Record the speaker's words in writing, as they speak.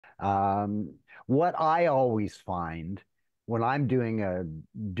What I always find when I'm doing a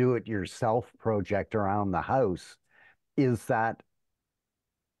do-it-yourself project around the house is that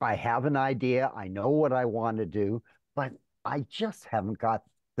I have an idea, I know what I want to do, but I just haven't got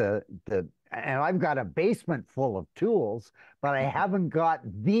and I've got a basement full of tools, but I haven't got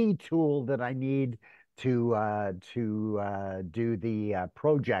the tool that I need to do the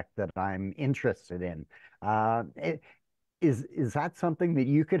project that I'm interested in. Is that something that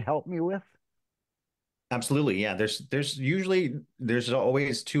you could help me with? Absolutely. Yeah. There's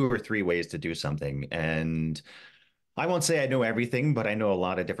always two or three ways to do something. And I won't say I know everything, but I know a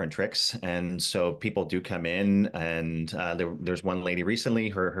lot of different tricks. And so people do come in, and there's one lady recently.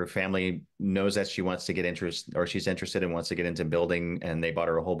 Her family knows that she wants to get interest, or she's interested and wants to get into building, and they bought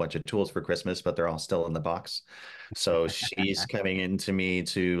her a whole bunch of tools for Christmas, but they're all still in the box. So she's coming in to me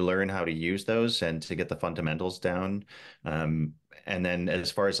to learn how to use those and to get the fundamentals down. And then as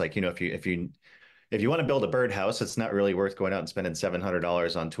far as like, if you want to build a birdhouse, it's not really worth going out and spending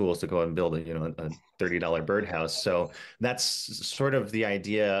 $700 on tools to go and build a $30 birdhouse. So that's sort of the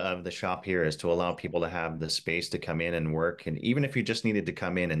idea of the shop here, is to allow people to have the space to come in and work. And even if you just needed to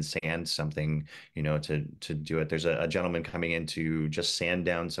come in and sand something, to do it, there's a gentleman coming in to just sand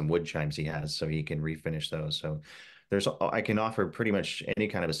down some wood chimes he has so he can refinish those. So I can offer pretty much any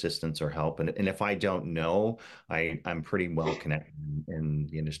kind of assistance or help. And if I don't know, I'm pretty well connected in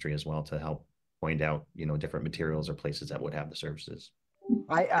the industry as well to help point out, different materials or places that would have the services.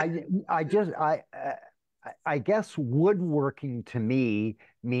 I guess woodworking to me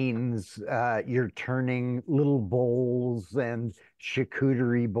means you're turning little bowls and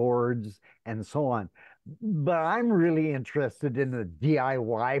charcuterie boards and so on. But I'm really interested in the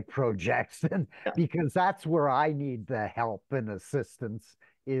DIY projects, and Yeah. because that's where I need the help and assistance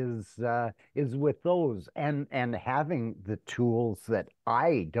is with those, and having the tools that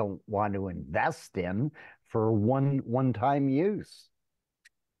I don't want to invest in for one-time use.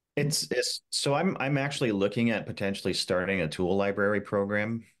 It's so I'm actually looking at potentially starting a tool library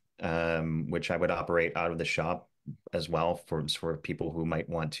program, which I would operate out of the shop as well for people who might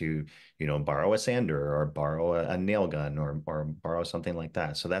want to, borrow a sander or borrow a nail gun or borrow something like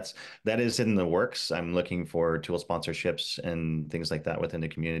that. So that is in the works. I'm looking for tool sponsorships and things like that within the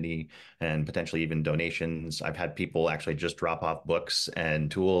community, and potentially even donations. I've had people actually just drop off books and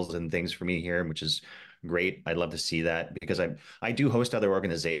tools and things for me here, which is great. I'd love to see that because I do host other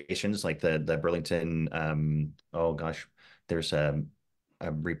organizations like the Burlington. Oh gosh, there's a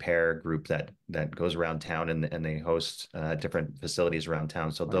repair group that goes around town, and they host different facilities around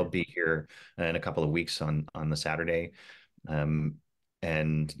town. So they'll Right. be here in a couple of weeks on the Saturday. Um,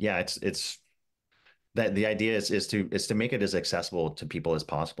 and yeah, it's that the idea is to make it as accessible to people as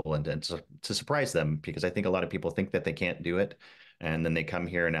possible, and to surprise them, because I think a lot of people think that they can't do it, and then they come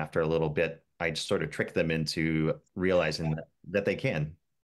here, and after a little bit I just sort of trick them into realizing that they can.